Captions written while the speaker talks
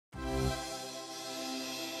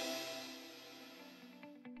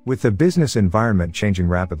With the business environment changing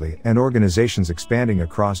rapidly and organizations expanding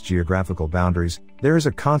across geographical boundaries, there is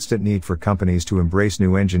a constant need for companies to embrace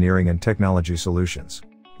new engineering and technology solutions.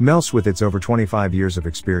 MELSS, with its over 25 years of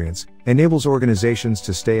experience, enables organizations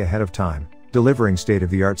to stay ahead of time, delivering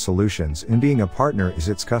state-of-the-art solutions, and being a partner is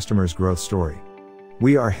its customers' growth story.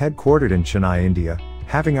 We are headquartered in Chennai, India,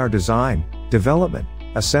 having our design, development,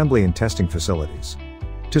 assembly and testing facilities.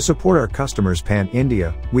 To support our customers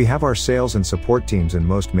pan-India, we have our sales and support teams in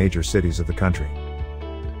most major cities of the country.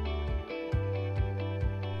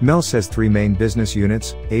 MELSS has three main business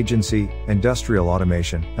units: Agency, Industrial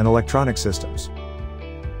Automation, and Electronic Systems.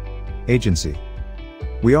 Agency.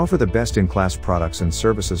 We offer the best-in-class products and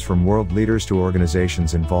services from world leaders to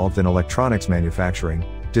organizations involved in electronics manufacturing,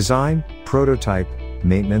 design, prototype,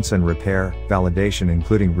 maintenance and repair, validation,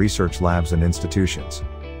 including research labs and institutions.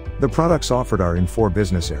 The products offered are in 4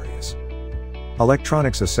 business areas.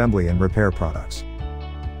 Electronics assembly and repair products.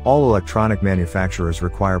 All electronic manufacturers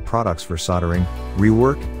require products for soldering,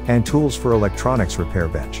 rework, and tools for electronics repair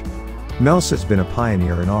bench. MELSS has been a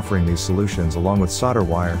pioneer in offering these solutions along with solder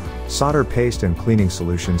wire, solder paste and cleaning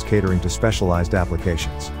solutions catering to specialized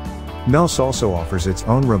applications. MELSS also offers its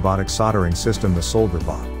own robotic soldering system, the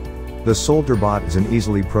SolderBot. The SolderBot is an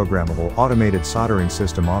easily programmable automated soldering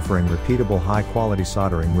system offering repeatable high-quality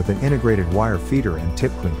soldering with an integrated wire feeder and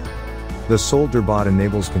tip cleaner. The SolderBot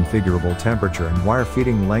enables configurable temperature and wire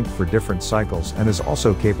feeding length for different cycles and is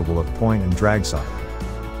also capable of point and drag soldering.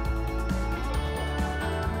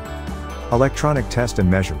 Electronic test and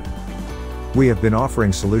measurement. We have been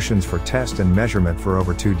offering solutions for test and measurement for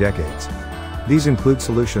over 2 decades. These include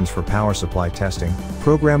solutions for power supply testing,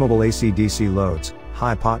 programmable AC/DC loads,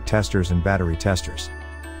 high pot testers and battery testers.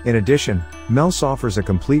 In addition, MELSS offers a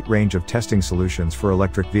complete range of testing solutions for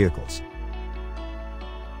electric vehicles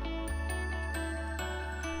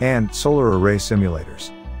and solar array simulators.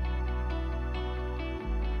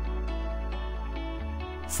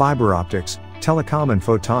 Fiber optics, telecom and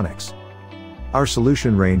photonics. Our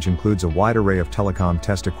solution range includes a wide array of telecom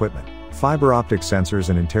test equipment, fiber optic sensors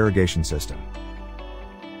and interrogation system.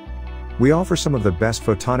 We offer some of the best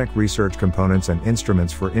photonic research components and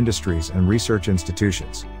instruments for industries and research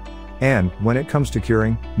institutions. And, when it comes to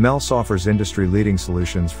curing, MELSS offers industry-leading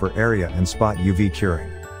solutions for area and spot UV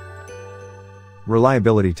curing.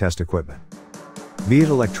 Reliability test equipment. Be it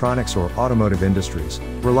electronics or automotive industries,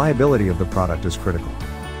 reliability of the product is critical.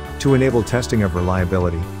 To enable testing of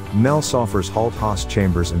reliability, MELSS offers Halt-Haas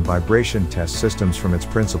chambers and vibration test systems from its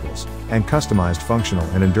principles, and customized functional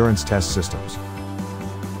and endurance test systems.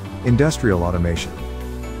 Industrial automation.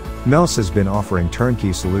 MELSS has been offering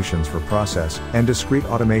turnkey solutions for process and discrete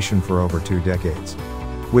automation for over 2 decades.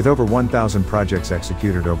 With over 1,000 projects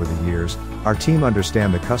executed over the years, our team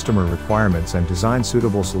understand the customer requirements and design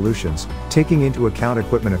suitable solutions, taking into account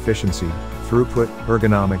equipment efficiency, throughput,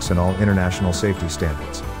 ergonomics and all international safety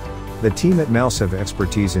standards. The team at MELSS have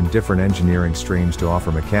expertise in different engineering streams to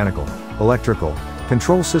offer mechanical, electrical,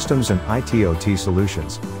 control systems and IT/OT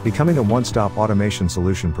solutions, becoming a one-stop automation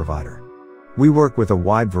solution provider. We work with a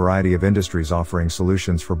wide variety of industries offering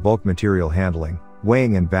solutions for bulk material handling,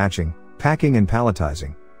 weighing and batching, packing and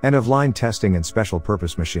palletizing, and of line testing and special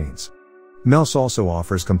purpose machines. MELSS also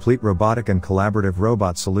offers complete robotic and collaborative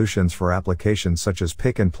robot solutions for applications such as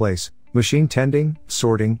pick and place, machine tending,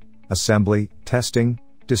 sorting, assembly, testing,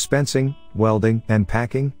 dispensing, welding, and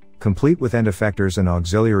packing, complete with end effectors and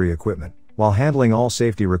auxiliary equipment, while handling all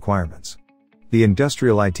safety requirements. The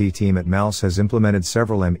industrial IT team at MELSS has implemented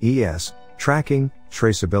several MES, tracking,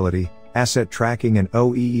 traceability, asset tracking and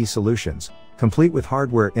OEE solutions, complete with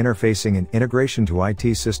hardware interfacing and integration to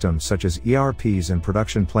IT systems such as ERPs and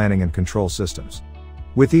production planning and control systems.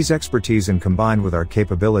 With these expertise and combined with our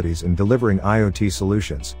capabilities in delivering IoT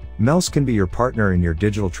solutions, MELSS can be your partner in your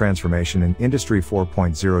digital transformation and Industry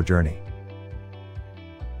 4.0 journey.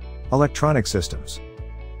 Electronic systems.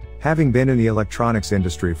 Having been in the electronics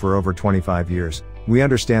industry for over 25 years, we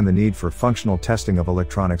understand the need for functional testing of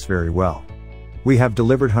electronics very well. We have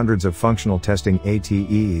delivered hundreds of functional testing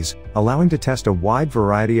ATEs, allowing to test a wide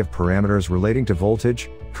variety of parameters relating to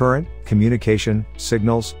voltage, current, communication,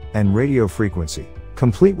 signals, and radio frequency,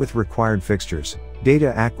 complete with required fixtures,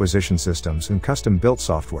 data acquisition systems and custom-built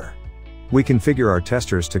software. We configure our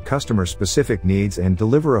testers to customer-specific needs and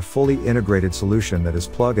deliver a fully integrated solution that is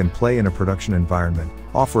plug-and-play in a production environment,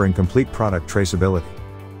 offering complete product traceability.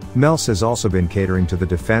 MELSS has also been catering to the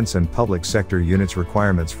defense and public sector units'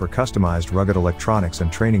 requirements for customized rugged electronics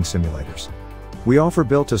and training simulators. We offer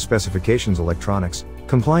built-to-specifications electronics,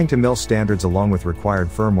 complying to MELSS standards along with required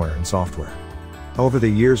firmware and software. Over the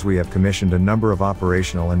years we have commissioned a number of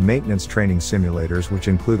operational and maintenance training simulators which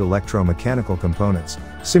include electromechanical components,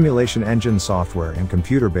 simulation engine software and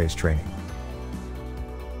computer-based training.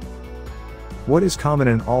 What is common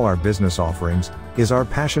in all our business offerings is our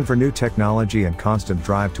passion for new technology and constant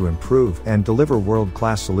drive to improve and deliver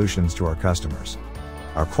world-class solutions to our customers.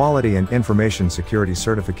 Our quality and information security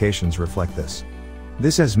certifications reflect this.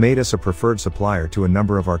 This has made us a preferred supplier to a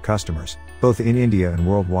number of our customers, both in India and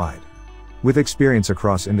worldwide. With experience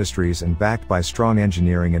across industries and backed by strong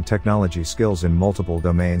engineering and technology skills in multiple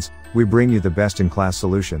domains, we bring you the best-in-class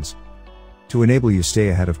solutions to enable you stay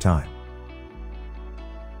ahead of time.